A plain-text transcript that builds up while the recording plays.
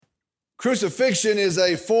Crucifixion is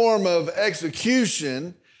a form of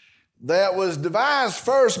execution that was devised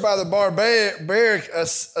first by the barbaric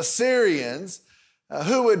Assyrians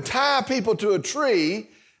who would tie people to a tree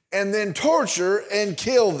and then torture and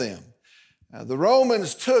kill them. The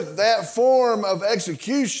Romans took that form of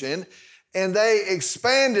execution and they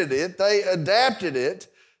expanded it, they adapted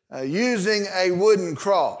it using a wooden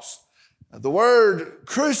cross. The word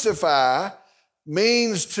crucify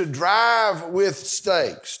means to drive with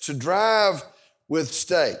stakes, to drive with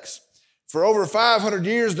stakes. For over 500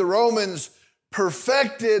 years, the Romans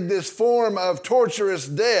perfected this form of torturous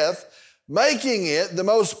death, making it the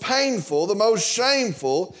most painful, the most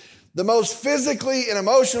shameful, the most physically and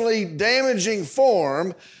emotionally damaging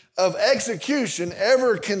form of execution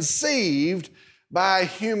ever conceived by a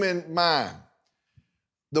human mind.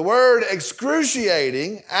 The word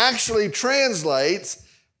excruciating actually translates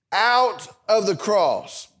out of the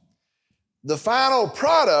cross. The final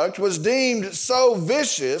product was deemed so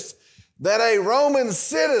vicious that a Roman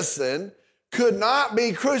citizen could not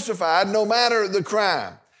be crucified no matter the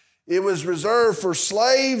crime. It was reserved for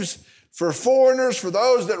slaves, for foreigners, for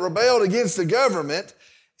those that rebelled against the government,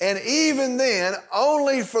 and even then,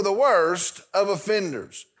 only for the worst of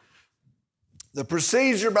offenders. The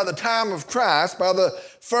procedure by the time of Christ, by the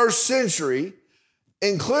first century,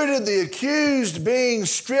 included the accused being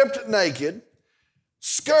stripped naked,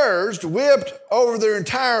 scourged, whipped over their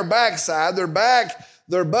entire backside, their back,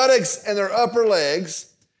 their buttocks, and their upper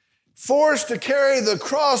legs, forced to carry the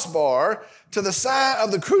crossbar to the side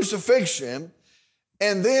of the crucifixion,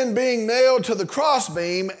 and then being nailed to the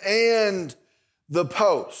crossbeam and the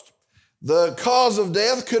post. The cause of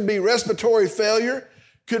death could be respiratory failure,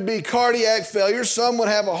 could be cardiac failure, some would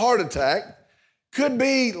have a heart attack, could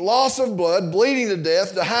be loss of blood, bleeding to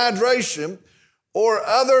death, dehydration, or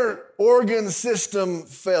other organ system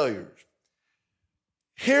failures.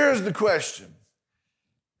 Here's the question.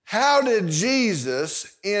 How did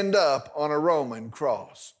Jesus end up on a Roman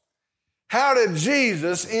cross? How did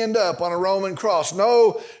Jesus end up on a Roman cross?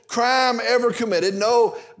 No crime ever committed,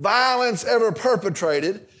 no violence ever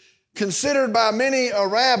perpetrated, considered by many a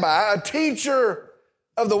rabbi, a teacher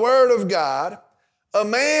of the Word of God, a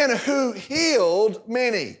man who healed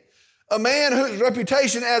many, a man whose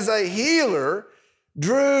reputation as a healer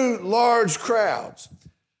drew large crowds,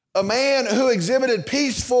 a man who exhibited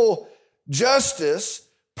peaceful justice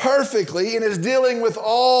perfectly in his dealing with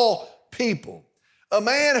all people, a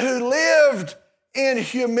man who lived in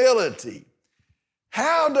humility.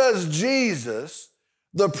 How does Jesus,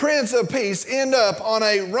 the Prince of Peace, end up on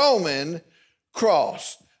a Roman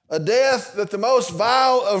cross? A death that the most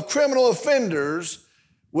vile of criminal offenders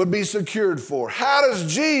would be secured for. How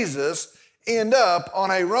does Jesus end up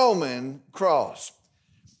on a Roman cross?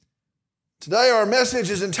 Today our message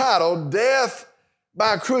is entitled, Death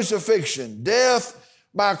by Crucifixion. Death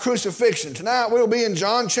by Crucifixion. Tonight we'll be in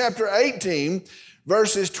John chapter 18,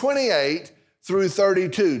 verses 28 through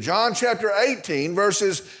 32. John chapter 18,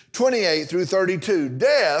 verses 28 through 32.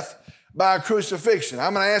 Death by crucifixion.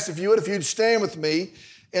 I'm going to ask if you'd stand with me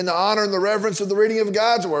in the honor and the reverence of the reading of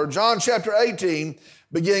God's word. John chapter 18,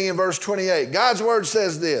 beginning in verse 28. God's word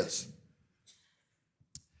says this.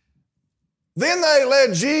 Then they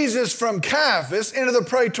led Jesus from Caiaphas into the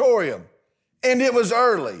praetorium, and it was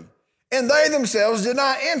early. And they themselves did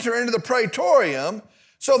not enter into the praetorium,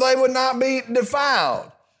 so they would not be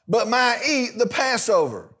defiled, but might eat the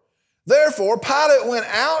Passover. Therefore, Pilate went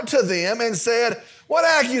out to them and said, What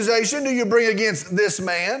accusation do you bring against this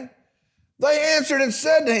man? They answered and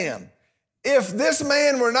said to him, If this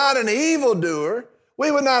man were not an evildoer, we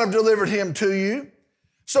would not have delivered him to you.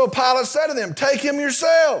 So Pilate said to them, Take him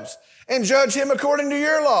yourselves and judge him according to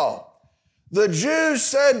your law. The Jews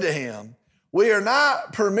said to him, We are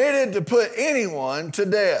not permitted to put anyone to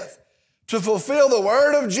death, to fulfill the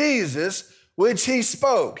word of Jesus, which he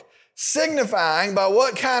spoke, signifying by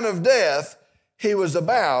what kind of death he was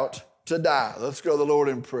about to die. Let's go to the Lord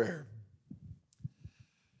in prayer.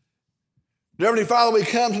 Dear Heavenly Father, we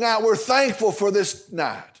come tonight, we're thankful for this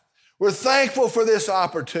night. We're thankful for this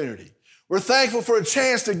opportunity. We're thankful for a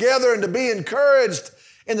chance to gather and to be encouraged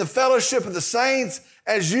in the fellowship of the saints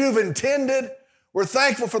as you've intended. We're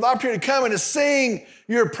thankful for the opportunity to come and to sing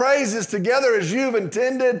your praises together as you've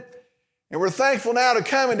intended. And we're thankful now to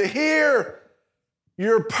come and to hear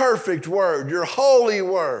your perfect word, your holy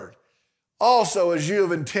word, also as you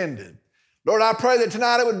have intended. Lord, I pray that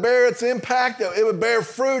tonight it would bear its impact, that it would bear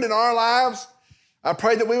fruit in our lives. I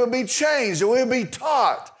pray that we would be changed, that we would be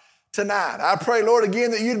taught tonight. I pray, Lord,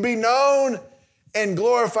 again, that you'd be known and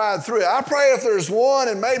glorified through it. I pray if there's one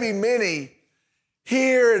and maybe many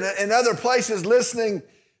here and other places listening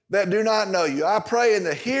that do not know you, I pray in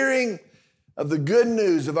the hearing of the good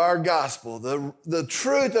news of our gospel, the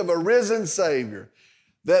truth of a risen Savior,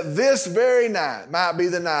 that this very night might be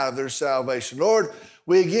the night of their salvation. Lord,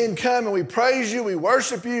 we again come and we praise you, we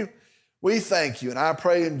worship you, we thank you. And I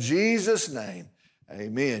pray in Jesus' name,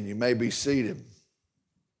 amen. You may be seated.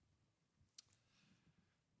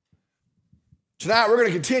 Tonight we're going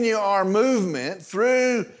to continue our movement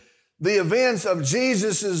through the events of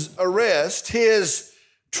Jesus' arrest, his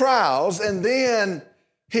trials, and then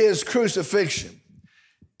his crucifixion.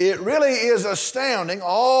 It really is astounding,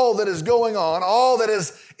 all that is going on, all that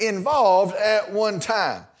is involved at one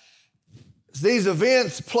time. As these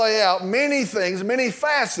events play out, many things, many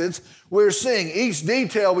facets we're seeing. Each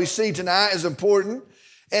detail we see tonight is important,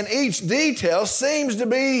 and each detail seems to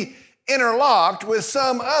be interlocked with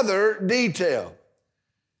some other detail.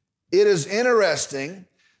 It is interesting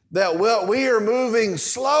that what we are moving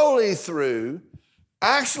slowly through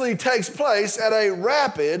actually takes place at a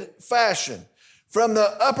rapid fashion. From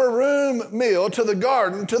the upper room meal to the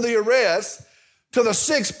garden to the arrest to the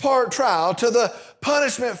 6-part trial to the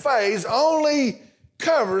punishment phase only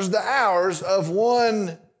covers the hours of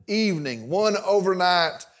one evening, one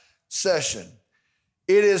overnight session.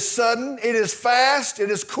 It is sudden, it is fast, it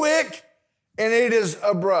is quick, and it is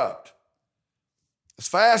abrupt. As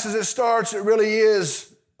fast as it starts, it really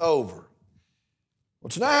is over. Well,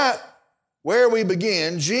 tonight, where we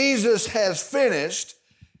begin, Jesus has finished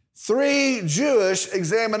 3 Jewish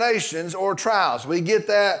examinations or trials. We get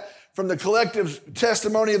that from the collective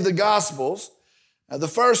testimony of the Gospels. The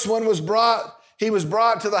first one was he was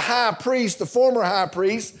brought to the high priest, the former high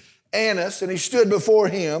priest, Annas, and he stood before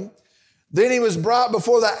him. Then he was brought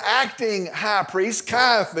before the acting high priest,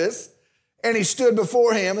 Caiaphas, and he stood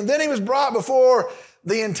before him. And then he was brought before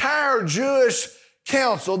the entire Jewish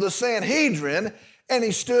council, the Sanhedrin, and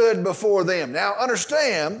he stood before them. Now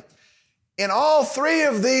understand, in all 3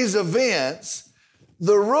 of these events,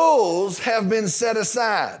 the rules have been set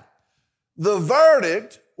aside. The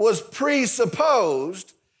verdict was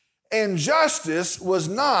presupposed, and justice was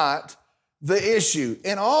not the issue.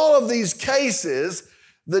 In all of these cases,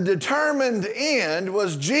 the determined end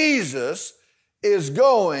was Jesus is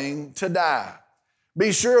going to die.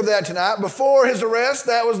 Be sure of that tonight. Before his arrest,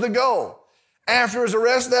 that was the goal. After his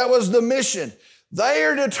arrest, that was the mission. They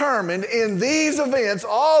are determined in these events,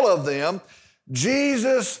 all of them,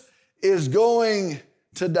 Jesus is going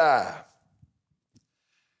to die.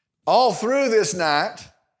 All through this night,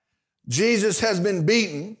 Jesus has been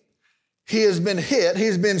beaten. He has been hit.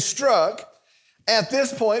 He's been struck. At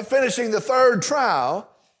this point, finishing the 3rd trial,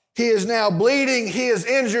 he is now bleeding. He is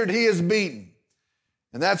injured. He is beaten.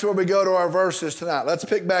 And that's where we go to our verses tonight. Let's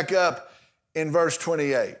pick back up in verse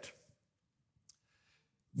 28.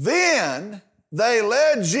 Then they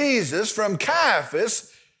led Jesus from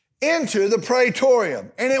Caiaphas into the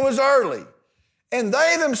praetorium, and it was early. And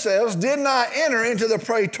they themselves did not enter into the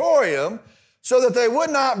praetorium so that they would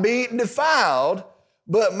not be defiled,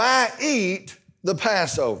 but might eat the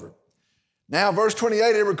Passover. Now, verse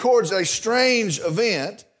 28, it records a strange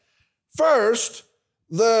event. First,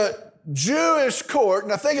 the Jewish court,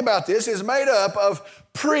 now think about this, is made up of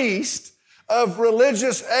priests, of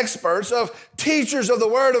religious experts, of teachers of the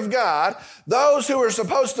Word of God, those who are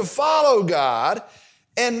supposed to follow God,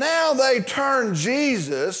 and now they turn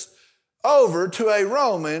Jesus over to a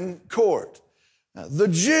Roman court. Now, the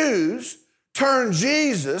Jews turn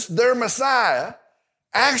Jesus, their Messiah,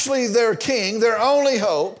 actually their king, their only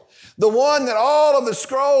hope, the one that all of the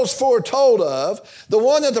scrolls foretold of, the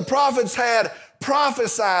one that the prophets had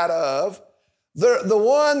prophesied of, the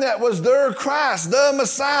one that was their Christ, the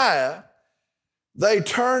Messiah, they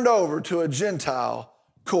turned over to a Gentile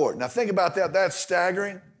court. Now think about that. That's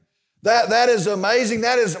staggering. That is amazing.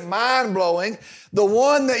 That is mind-blowing. The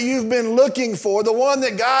one that you've been looking for, the one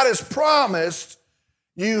that God has promised,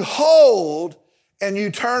 you hold and you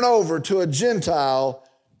turn over to a Gentile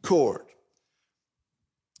court.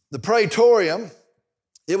 The praetorium,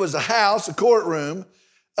 it was a house, a courtroom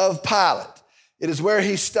of Pilate. It is where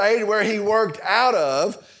he stayed, where he worked out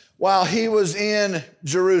of while he was in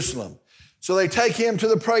Jerusalem. So they take him to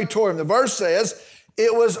the praetorium. The verse says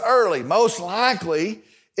it was early. Most likely,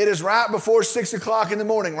 it is right before 6 o'clock in the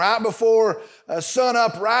morning, right before sun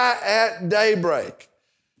up, right at daybreak.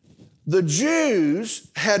 The Jews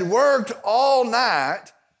had worked all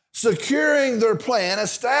night securing their plan,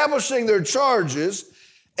 establishing their charges,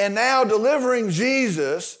 and now delivering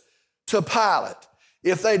Jesus to Pilate.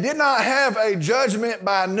 If they did not have a judgment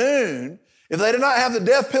by noon, if they did not have the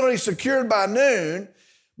death penalty secured by noon,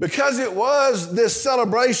 because it was this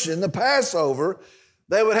celebration, the Passover,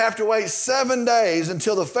 they would have to wait 7 days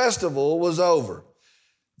until the festival was over.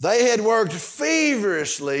 They had worked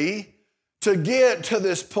feverishly to get to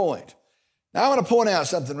this point. Now I want to point out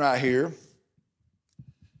something right here.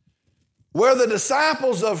 Where the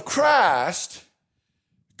disciples of Christ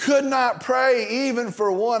could not pray even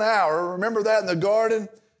for 1 hour, remember that in the garden?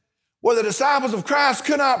 Where the disciples of Christ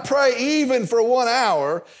could not pray even for 1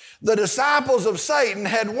 hour, the disciples of Satan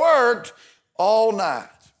had worked all night.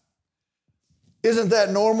 Isn't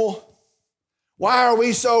that normal? Why are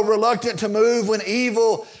we so reluctant to move when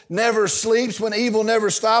evil never sleeps, when evil never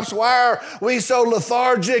stops? Why are we so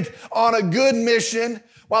lethargic on a good mission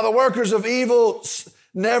while the workers of evil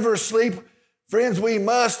never sleep? Friends, we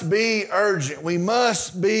must be urgent. We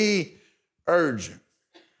must be urgent.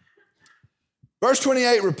 Verse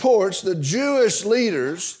 28 reports the Jewish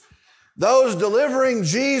leaders, those delivering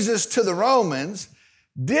Jesus to the Romans,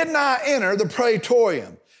 did not enter the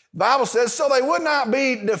praetorium. The Bible says, so they would not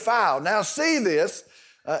be defiled. Now see this,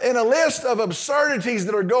 in a list of absurdities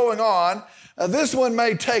that are going on, this one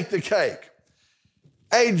may take the cake.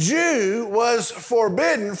 A Jew was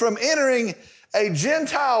forbidden from entering a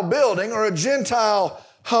Gentile building or a Gentile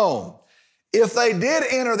home. If they did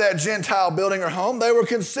enter that Gentile building or home, they were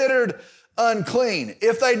considered unclean.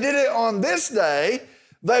 If they did it on this day,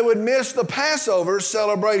 they would miss the Passover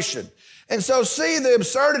celebration. And so see the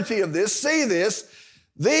absurdity of this, see this.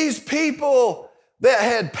 These people that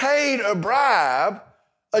had paid a bribe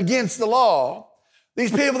against the law,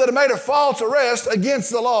 these people that had made a false arrest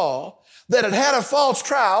against the law, that had had a false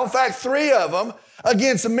trial, in fact, 3 of them,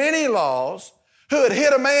 against many laws, who had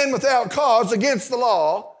hit a man without cause against the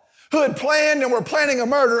law, who had planned and were planning a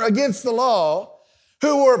murder against the law,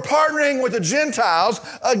 who were partnering with the Gentiles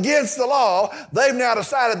against the law, they've now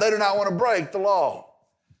decided they do not want to break the law.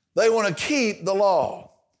 They want to keep the law.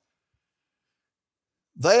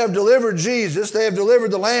 They have delivered Jesus, they have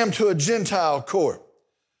delivered the Lamb to a Gentile court.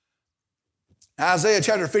 Isaiah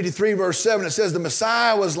chapter 53, verse 7, it says, the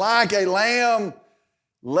Messiah was like a lamb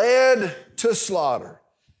led to slaughter.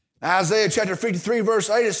 Isaiah chapter 53, verse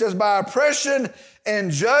 8, it says, by oppression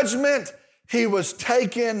and judgment he was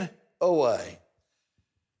taken away.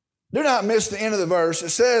 Do not miss the end of the verse. It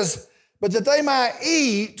says, but that they might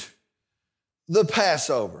eat the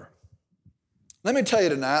Passover. Let me tell you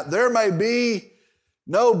tonight, there may be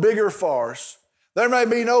no bigger farce, there may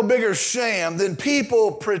be no bigger sham than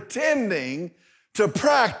people pretending to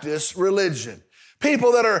practice religion.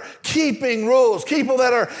 People that are keeping rules, people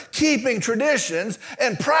that are keeping traditions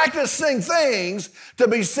and practicing things to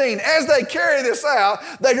be seen. As they carry this out,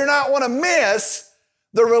 they do not want to miss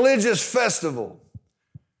the religious festival.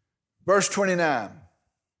 Verse 29.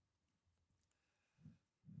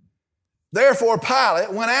 Therefore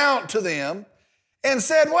Pilate went out to them and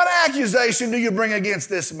said, what accusation do you bring against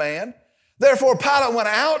this man? Therefore Pilate went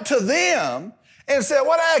out to them and said,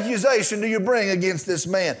 what accusation do you bring against this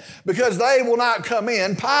man? Because they will not come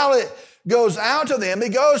in. Pilate goes out to them. He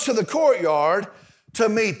goes to the courtyard to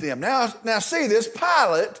meet them. Now see this,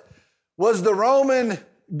 Pilate was the Roman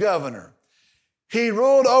governor. He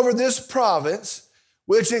ruled over this province,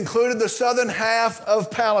 which included the southern half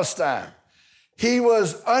of Palestine. He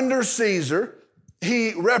was under Caesar.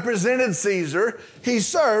 He represented Caesar. He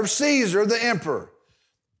served Caesar, the emperor.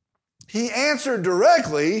 He answered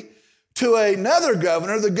directly to another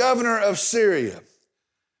governor, the governor of Syria.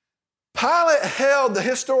 Pilate held, the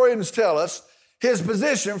historians tell us, his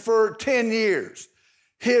position for 10 years.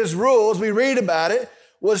 His rule, as we read about it,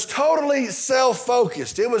 was totally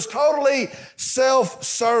self-focused. It was totally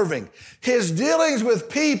self-serving. His dealings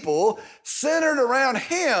with people centered around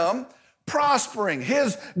him prospering.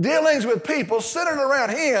 His dealings with people centered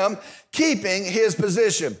around him keeping his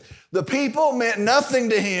position. The people meant nothing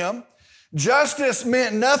to him. Justice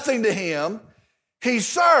meant nothing to him. He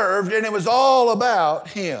served, and it was all about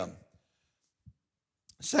him.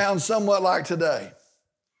 Sounds somewhat like today.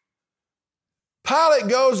 Pilate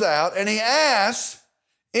goes out and he asks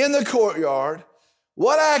in the courtyard,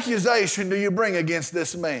 what accusation do you bring against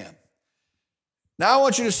this man? Now I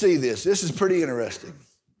want you to see this. This is pretty interesting.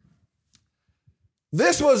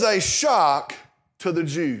 This was a shock to the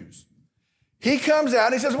Jews. He comes out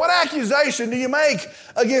and he says, what accusation do you make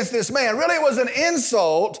against this man? Really, it was an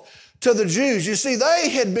insult to the Jews. You see, they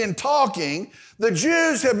had been talking, the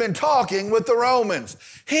Jews had been talking with the Romans.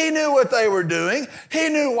 He knew what they were doing. He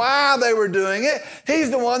knew why they were doing it.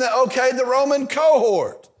 He's the one that okayed the Roman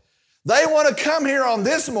cohort. They want to come here on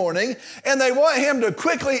this morning and they want him to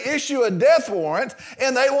quickly issue a death warrant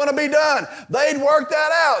and they want to be done. They'd worked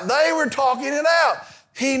that out. They were talking it out.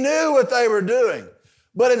 He knew what they were doing.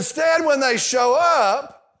 But instead, when they show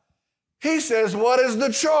up, he says, what is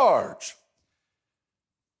the charge?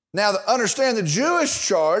 Now, understand the Jewish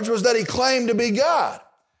charge was that he claimed to be God.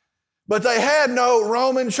 But they had no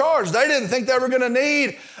Roman charge. They didn't think they were going to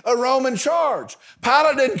need a Roman charge.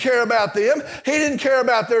 Pilate didn't care about them. He didn't care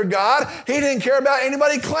about their God. He didn't care about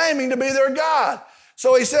anybody claiming to be their God.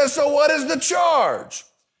 So he says, so what is the charge?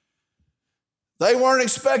 They weren't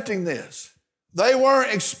expecting this. They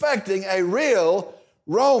weren't expecting a real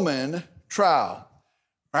Roman trial.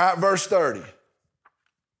 All right, verse 30.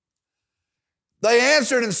 They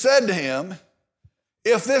answered and said to him,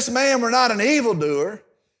 if this man were not an evildoer,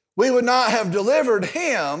 we would not have delivered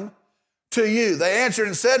him to you. They answered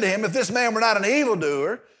and said to him, if this man were not an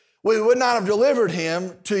evildoer, we would not have delivered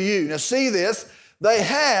him to you. Now see this, they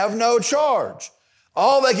have no charge.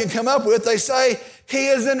 All they can come up with, they say, he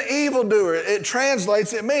is an evildoer. It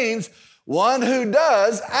translates, it means one who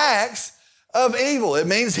does acts of evil. It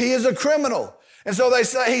means he is a criminal. And so they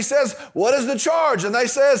say, he says, what is the charge? And they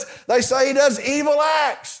say he does evil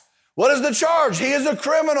acts. What is the charge? He is a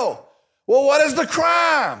criminal. Well, what is the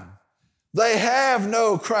crime? They have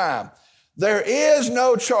no crime. There is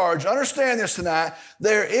no charge. Understand this tonight.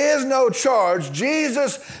 There is no charge.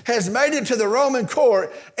 Jesus has made it to the Roman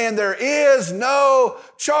court, and there is no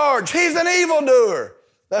charge. He's an evildoer.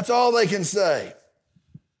 That's all they can say.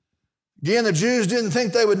 Again, the Jews didn't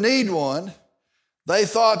think they would need one. They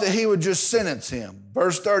thought that he would just sentence him.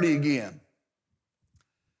 Verse 30 again.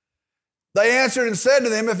 They answered and said to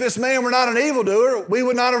them, if this man were not an evildoer, we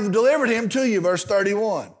would not have delivered him to you. Verse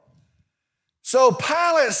 31. So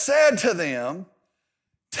Pilate said to them,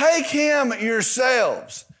 take him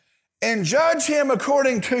yourselves and judge him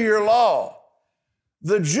according to your law.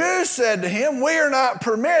 The Jews said to him, we are not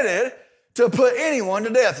permitted to put anyone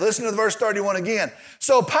to death. Listen to verse 31 again.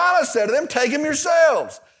 So Pilate said to them, take him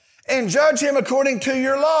yourselves and judge him according to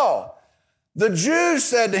your law. The Jews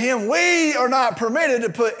said to him, we are not permitted to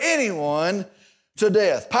put anyone to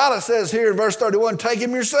death. Pilate says here in verse 31, take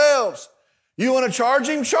him yourselves. You want to charge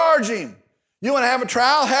him? Charge him. You want to have a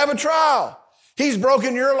trial? Have a trial. He's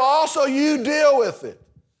broken your law, so you deal with it.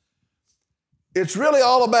 It's really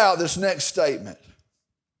all about this next statement.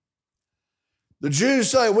 The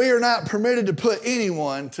Jews say, we are not permitted to put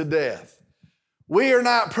anyone to death. We are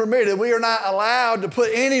not permitted, we are not allowed to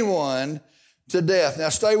put anyone to death. Now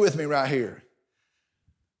stay with me right here.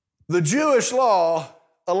 The Jewish law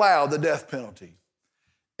allowed the death penalty.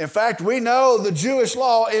 In fact, we know the Jewish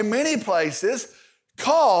law in many places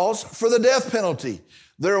calls for the death penalty.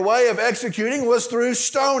 Their way of executing was through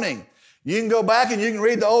stoning. You can go back and you can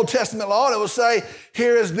read the Old Testament law and it will say,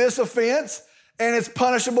 here is this offense and it's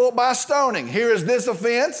punishable by stoning. Here is this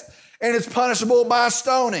offense and it's punishable by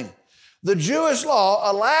stoning. The Jewish law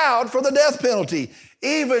allowed for the death penalty,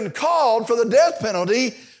 even called for the death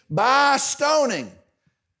penalty by stoning.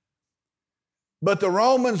 But the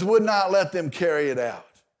Romans would not let them carry it out.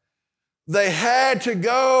 They had to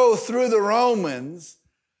go through the Romans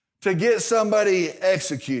to get somebody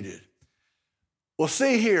executed. Well,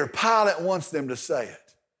 see here, Pilate wants them to say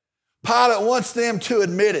it. Pilate wants them to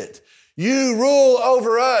admit it. You rule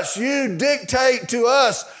over us. You dictate to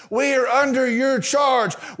us. We are under your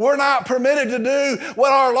charge. We're not permitted to do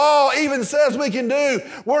what our law even says we can do.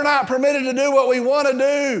 We're not permitted to do what we want to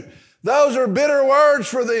do. Those are bitter words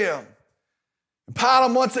for them.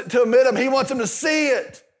 Pilate wants it to admit them. He wants them to see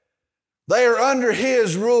it. They are under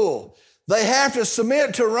his rule. They have to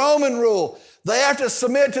submit to Roman rule. They have to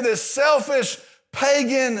submit to this selfish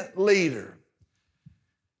pagan leader.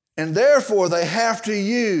 And therefore, they have to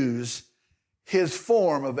use his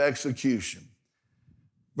form of execution.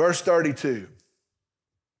 Verse 32.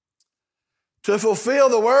 To fulfill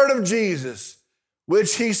the word of Jesus,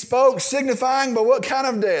 which he spoke, signifying by what kind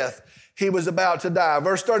of death he was about to die.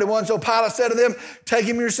 Verse 31, so Pilate said to them, take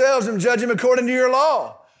him yourselves and judge him according to your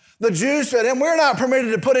law. The Jews said to him, we're not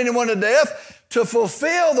permitted to put anyone to death, to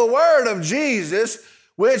fulfill the word of Jesus,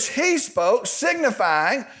 which he spoke,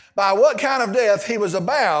 signifying by what kind of death he was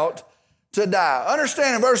about to die.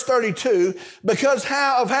 Understand in verse 32, because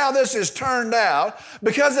of how this is turned out,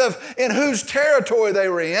 because of in whose territory they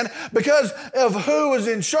were in, because of who was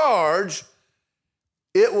in charge,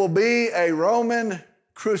 it will be a Roman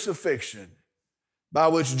crucifixion by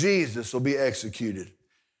which Jesus will be executed.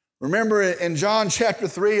 Remember in John chapter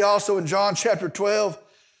 3, also in John chapter 12,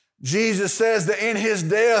 Jesus says that in his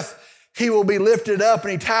death, he will be lifted up,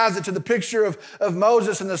 and he ties it to the picture of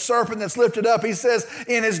Moses and the serpent that's lifted up. He says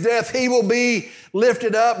in his death, he will be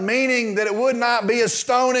lifted up, meaning that it would not be a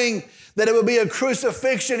stoning, that it would be a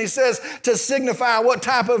crucifixion. He says to signify what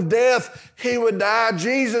type of death he would die.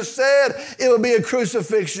 Jesus said it would be a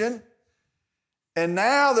crucifixion. And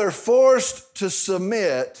now they're forced to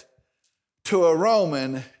submit to a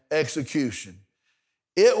Roman execution.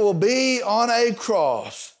 It will be on a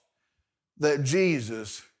cross that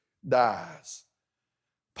Jesus dies.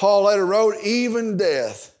 Paul later wrote, even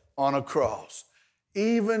death on a cross.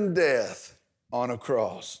 Even death on a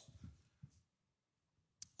cross.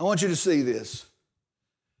 I want you to see this.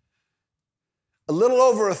 A little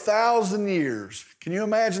over 1,000 years. Can you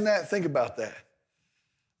imagine that? Think about that.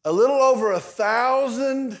 A little over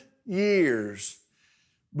 1,000 years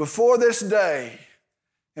before this day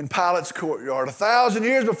in Pilate's courtyard, 1,000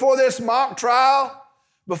 years before this mock trial,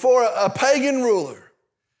 before a pagan ruler,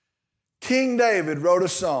 King David wrote a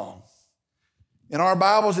song. In our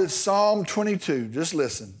Bibles, it's Psalm 22. Just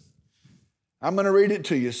listen. I'm going to read it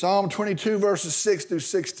to you. Psalm 22, verses 6 through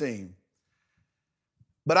 16.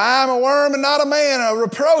 But I am a worm and not a man, a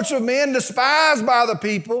reproach of men, despised by the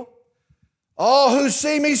people. All who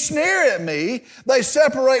see me sneer at me. They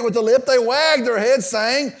separate with the lip. They wag their heads,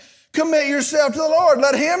 saying, commit yourself to the Lord.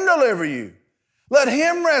 Let him deliver you. Let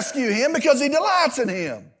him rescue him, because he delights in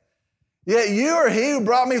him. Yet you are he who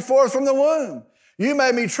brought me forth from the womb. You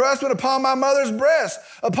made me trusted upon my mother's breast.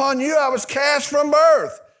 Upon you I was cast from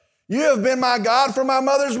birth. You have been my God from my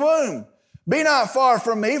mother's womb. Be not far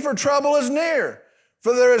from me, for trouble is near,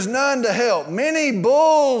 for there is none to help. Many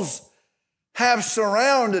bulls have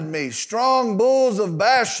surrounded me. Strong bulls of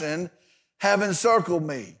Bashan have encircled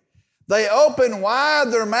me. They open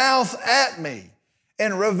wide their mouth at me,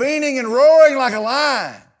 and ravening and roaring like a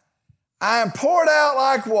lion. I am poured out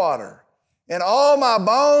like water, and all my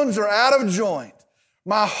bones are out of joint.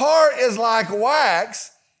 My heart is like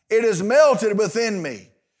wax, it is melted within me.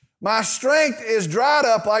 My strength is dried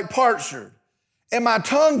up like potsherd, and my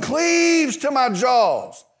tongue cleaves to my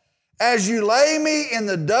jaws, as you lay me in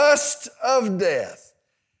the dust of death.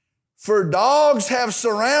 For dogs have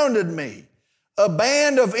surrounded me. A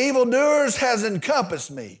band of evildoers has encompassed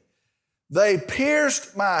me. They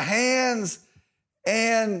pierced my hands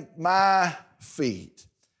and my feet.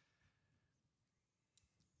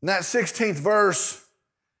 In that 16th verse,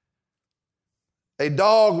 a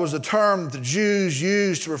dog was a term that the Jews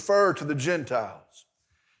used to refer to the Gentiles.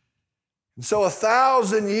 And so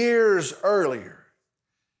 1,000 years earlier,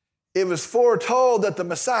 it was foretold that the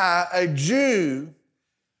Messiah, a Jew,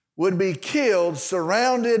 would be killed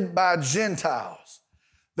surrounded by Gentiles,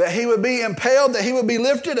 that he would be impaled, that he would be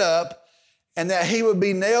lifted up, and that he would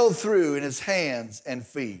be nailed through in his hands and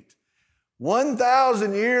feet.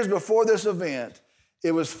 1,000 years before this event,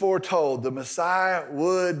 it was foretold the Messiah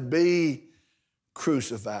would be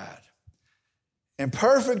crucified. And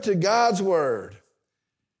perfect to God's word,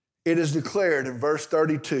 it is declared in verse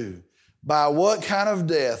 32, by what kind of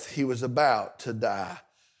death he was about to die.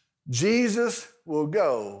 Jesus will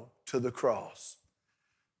go to the cross.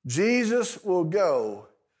 Jesus will go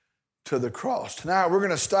to the cross. Tonight we're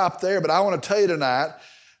going to stop there, but I want to tell you tonight,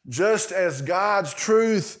 just as God's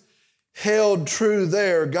truth held true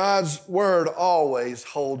there, God's word always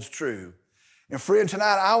holds true. And friend,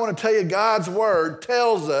 tonight I want to tell you God's word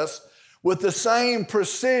tells us with the same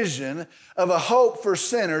precision of a hope for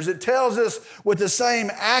sinners. It tells us with the same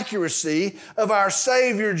accuracy of our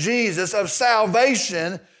Savior Jesus, of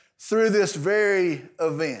salvation through this very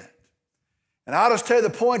event. And I'll just tell you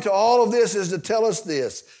the point to all of this is to tell us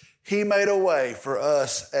this. He made a way for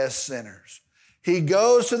us as sinners. He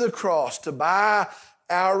goes to the cross to buy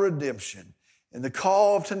our redemption. And the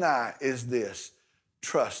call of tonight is this: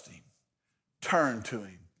 trust Him. Turn to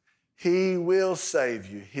Him. He will save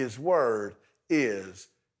you. His word is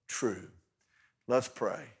true. Let's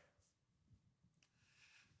pray.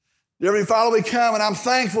 Dear Heavenly Father, we come and I'm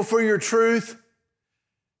thankful for your truth.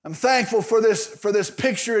 I'm thankful for this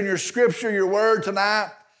picture in your scripture, your word tonight.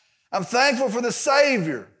 I'm thankful for the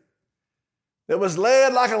Savior that was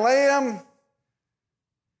led like a lamb.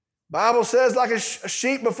 Bible says like a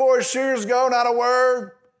sheep before his shears go, not a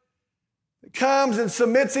word. That comes and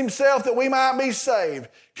submits himself that we might be saved.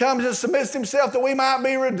 Comes and submits himself that we might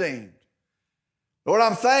be redeemed. Lord,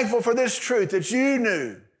 I'm thankful for this truth that you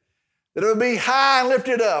knew, that it would be high and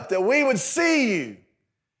lifted up, that we would see you.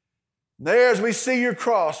 There, as we see your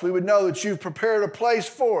cross, we would know that you've prepared a place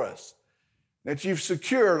for us, that you've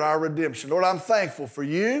secured our redemption. Lord, I'm thankful for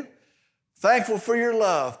you, thankful for your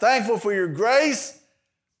love, thankful for your grace,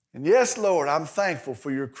 and yes, Lord, I'm thankful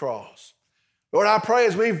for your cross. Lord, I pray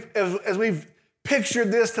as we've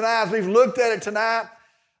pictured this tonight, as we've looked at it tonight,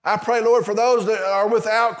 I pray, Lord, for those that are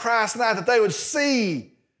without Christ tonight, that they would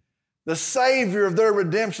see the Savior of their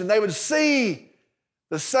redemption. They would see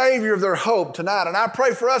the Savior of their hope tonight. And I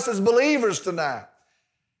pray for us as believers tonight,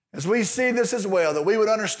 as we see this as well, that we would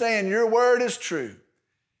understand your word is true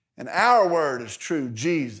and our word is true,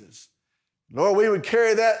 Jesus. Lord, we would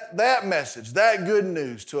carry that message, that good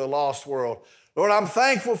news to a lost world. Lord, I'm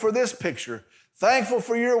thankful for this picture. Thankful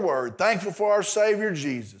for your word. Thankful for our Savior,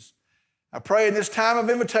 Jesus. I pray in this time of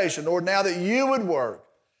invitation, Lord, now that you would work,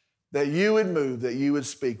 that you would move, that you would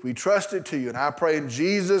speak. We trust it to you, and I pray in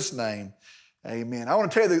Jesus' name, amen. I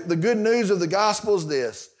want to tell you the good news of the gospel is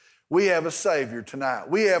this. We have a Savior tonight.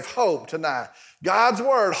 We have hope tonight. God's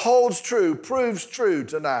word holds true, proves true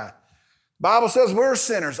tonight. The Bible says we're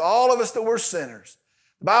sinners, all of us that we're sinners.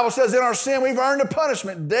 The Bible says in our sin we've earned a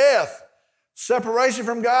punishment, death, separation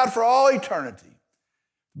from God for all eternity.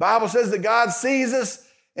 The Bible says that God sees us,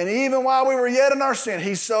 and even while we were yet in our sin,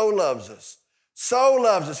 he so loves us. So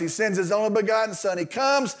loves us. He sends his only begotten Son. He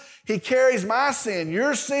comes, he carries my sin,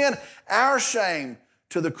 your sin, our shame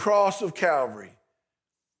to the cross of Calvary.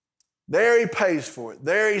 There he pays for it.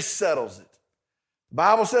 There he settles it. The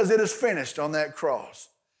Bible says it is finished on that cross.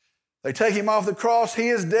 They take him off the cross. He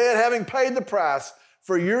is dead, having paid the price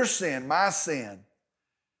for your sin, my sin.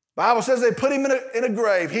 The Bible says they put him in a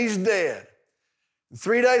grave. He's dead. And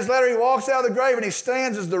 3 days later, he walks out of the grave and he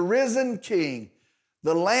stands as the risen King,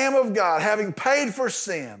 the Lamb of God, having paid for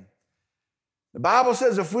sin. The Bible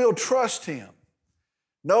says if we'll trust him,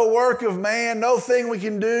 no work of man, no thing we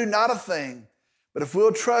can do, not a thing. But if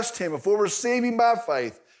we'll trust him, if we'll receive him by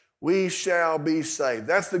faith, we shall be saved.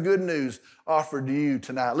 That's the good news offered to you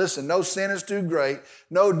tonight. Listen, no sin is too great.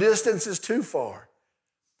 No distance is too far.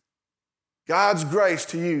 God's grace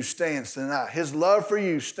to you stands tonight. His love for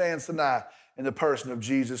you stands tonight in the person of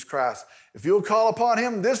Jesus Christ. If you'll call upon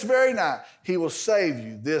him this very night, he will save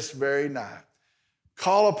you this very night.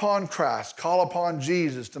 Call upon Christ. Call upon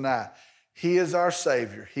Jesus tonight. He is our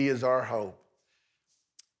Savior. He is our hope.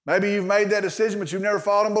 Maybe you've made that decision, but you've never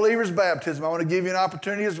followed in believer's baptism. I want to give you an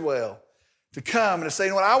opportunity as well to come and to say, you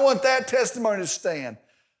know what, I want that testimony to stand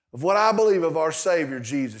of what I believe of our Savior,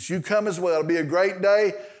 Jesus. You come as well. It'll be a great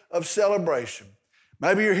day of celebration.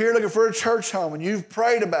 Maybe you're here looking for a church home and you've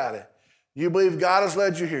prayed about it. You believe God has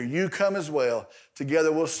led you here. You come as well.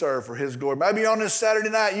 Together we'll serve for his glory. Maybe on this Saturday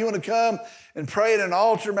night you want to come and pray at an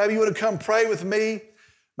altar. Maybe you want to come pray with me.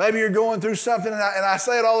 Maybe you're going through something, and I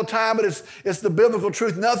say it all the time, but it's the biblical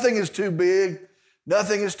truth. Nothing is too big.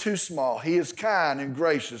 Nothing is too small. He is kind and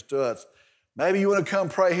gracious to us. Maybe you want to come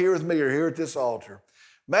pray here with me or here at this altar.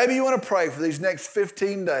 Maybe you want to pray for these next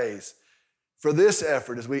 15 days for this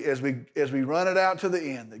effort as we run it out to the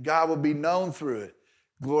end, that God will be known through it,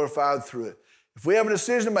 glorified through it. If we have a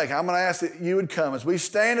decision to make, I'm going to ask that you would come. As we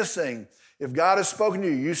stand to sing, if God has spoken to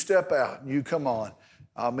you, you step out and you come on.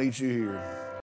 I'll meet you here.